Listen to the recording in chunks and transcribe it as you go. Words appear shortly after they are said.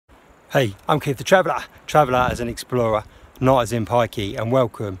Hey, I'm Keith the Traveller. Traveller as an explorer, not as in pikey, and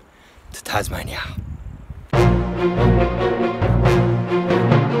welcome to Tasmania.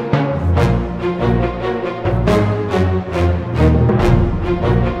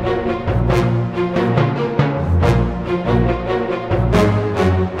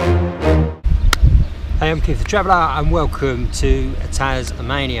 Hey, I'm Keith the Traveller and welcome to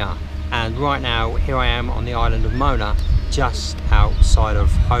Tasmania. And right now, here I am on the island of Mona, just outside of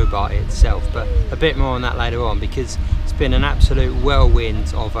Hobart itself, but a bit more on that later on because it's been an absolute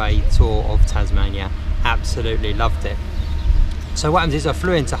whirlwind of a tour of Tasmania. Absolutely loved it. So what happens is I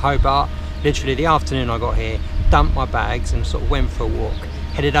flew into Hobart literally the afternoon I got here, dumped my bags and sort of went for a walk,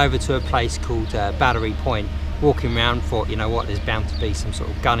 headed over to a place called Battery Point. Walking around, thought, you know what, there's bound to be some sort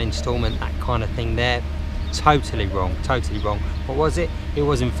of gun installment, that kind of thing there. Totally wrong, totally wrong. What was it? It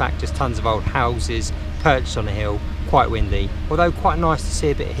was in fact just tons of old houses perched on a hill, quite windy, although quite nice to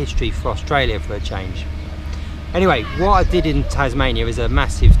see a bit of history for Australia for a change. Anyway, what I did in Tasmania is a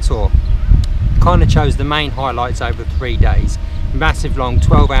massive tour. Kind of chose the main highlights over 3 days. Massive long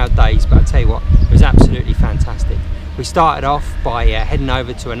 12-hour days, but I tell you what, it was absolutely fantastic. We started off by heading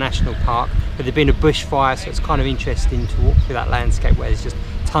over to a national park, but there'd been a bushfire, so it's kind of interesting to walk through that landscape where there's just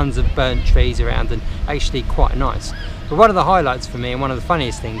tons of burnt trees around and actually quite nice. But one of the highlights for me and one of the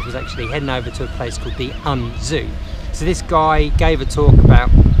funniest things was actually heading over to a place called the Zoo. So this guy gave a talk about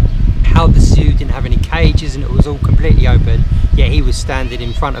how the zoo didn't have any cages and it was all completely open, yet he was standing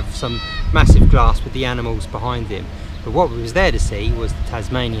in front of some massive glass with the animals behind him. But what we was there to see was the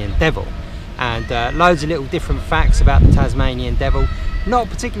Tasmanian devil. And loads of little different facts about the Tasmanian devil. Not a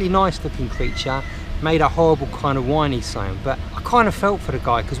particularly nice looking creature, made a horrible kind of whiny sound, but I kind of felt for the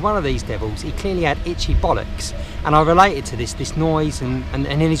guy because one of these devils, he clearly had itchy bollocks, and I related to this noise and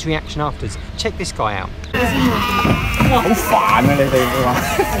in his reaction afterwards. Check this guy out.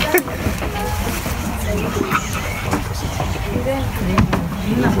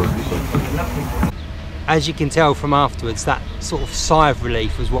 As you can tell from afterwards, that sort of sigh of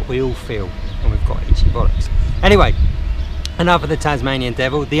relief was what we all feel when we've got itchy bollocks. Anyway, enough of the Tasmanian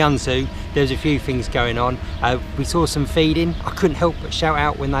devil, the Zoo. There's a few things going on. We saw some feeding. I couldn't help but shout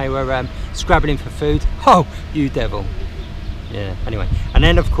out when they were scrabbling for food. Oh, you devil. Yeah, anyway. And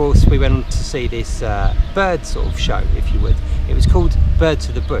then of course we went on to see this bird sort of show, if you would. It was called Bird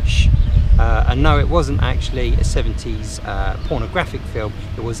to the Bush. And no, it wasn't actually a 70s pornographic film.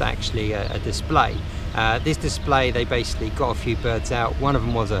 It was actually a display. This display, they basically got a few birds out. One of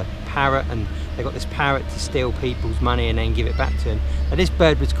them was a parrot, and they got this parrot to steal people's money and then give it back to him. Now this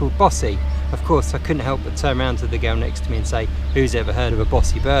bird was called Bossy. Of course, I couldn't help but turn around to the girl next to me and say, who's ever heard of a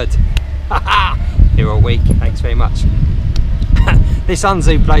bossy bird? You're all weak, thanks very much. This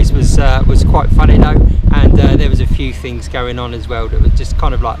Zoo place was quite funny though, and there was a few things going on as well that were just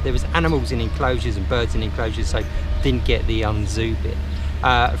kind of like, there was animals in enclosures and birds in enclosures, so didn't get the Zoo bit.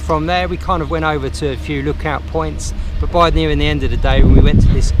 From there we kind of went over to a few lookout points, but by nearing the end of the day when we went to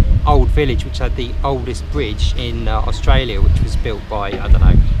this old village which had the oldest bridge in Australia, which was built by, I don't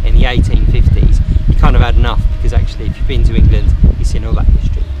know, in the 1850s, you kind of had enough because actually if you've been to England you've seen all that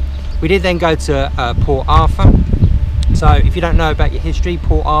history. We did then go to Port Arthur. So if you don't know about your history,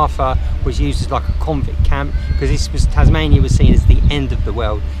 Port Arthur was used as like a convict camp because Tasmania was seen as the end of the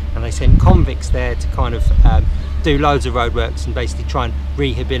world, and they sent convicts there to kind of do loads of roadworks and basically try and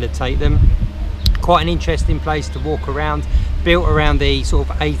rehabilitate them. Quite an interesting place to walk around, built around the sort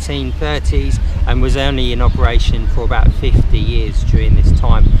of 1830s and was only in operation for about 50 years during this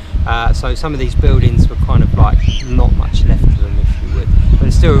time. So some of these buildings were kind of like not much left of them, if you would, but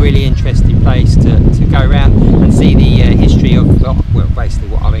it's still a really interesting place to go around and see the history of, well, basically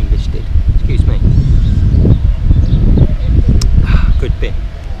what our English did. Excuse me. Good bit.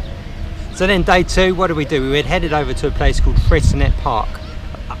 So then day two, what did we do? We had headed over to a place called Frisinet Park.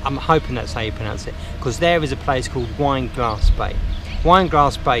 I'm hoping that's how you pronounce it, because there is a place called Wineglass Bay.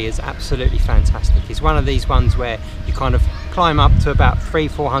 Wineglass Bay is absolutely fantastic. It's one of these ones where you kind of climb up to about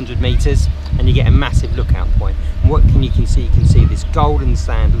 300-400 meters and you get a massive lookout point. And what you can see this golden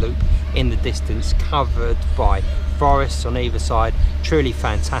sand loop in the distance, covered by forests on either side. Truly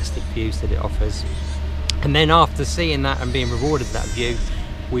fantastic views that it offers. And then after seeing that and being rewarded that view,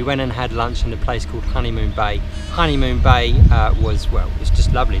 we went and had lunch in a place called Honeymoon Bay. Honeymoon Bay was, well, it's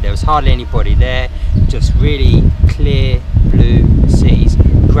just lovely. There was hardly anybody there, just really clear blue seas.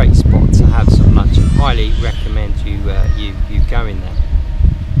 Great spot to have some lunch, and highly recommend you go in there.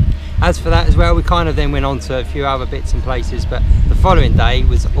 As for that as well, we kind of then went on to a few other bits and places, but the following day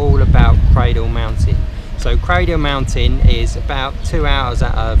was all about Cradle Mountain. So Cradle Mountain is about 2 hours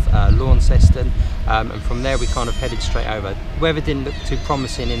out of Launceston. and from there we kind of headed straight over. Weather didn't look too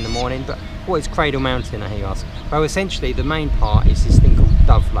promising in the morning, but what is Cradle Mountain, I hear you ask? Well, essentially the main part is this thing called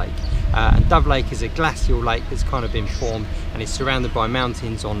Dove Lake, and Dove Lake is a glacial lake that's kind of been formed, and it's surrounded by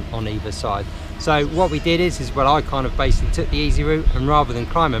mountains on either side. So what we did is well, I kind of basically took the easy route, and rather than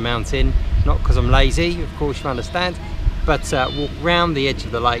climb a mountain, not because I'm lazy, of course you understand, but walked round the edge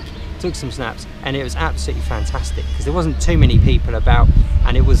of the lake, took some snaps, and it was absolutely fantastic because there wasn't too many people about,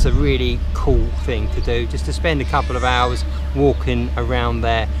 and it was a really cool thing to do, just to spend a couple of hours walking around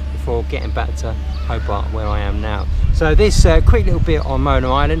there before getting back to Hobart where I am now. So this quick little bit on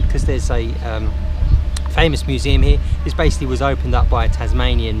Mona Island, because there's a famous museum here. This basically was opened up by a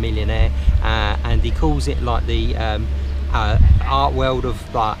Tasmanian millionaire, and he calls it like the art world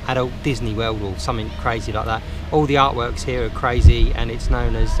of like adult Disney World or something crazy like that. All the artworks here are crazy, and it's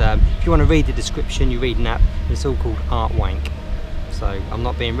known as, if you want to read the description, you read an app, it's all called Art Wank. So I'm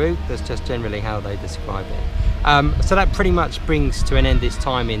not being rude, that's just generally how they describe it. So that pretty much brings to an end this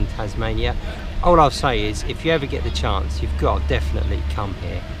time in Tasmania. All I'll say is, if you ever get the chance, you've got to definitely come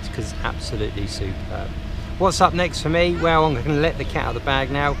here, because it's absolutely superb. What's up next for me? Well, I'm going to let the cat out of the bag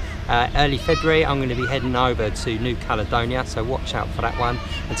now. Early February I'm going to be heading over to New Caledonia, so watch out for that one.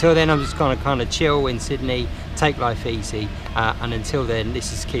 Until then I'm just going to kind of chill in Sydney, take life easy, and until then,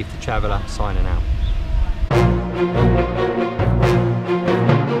 this is Keith the Traveller signing out.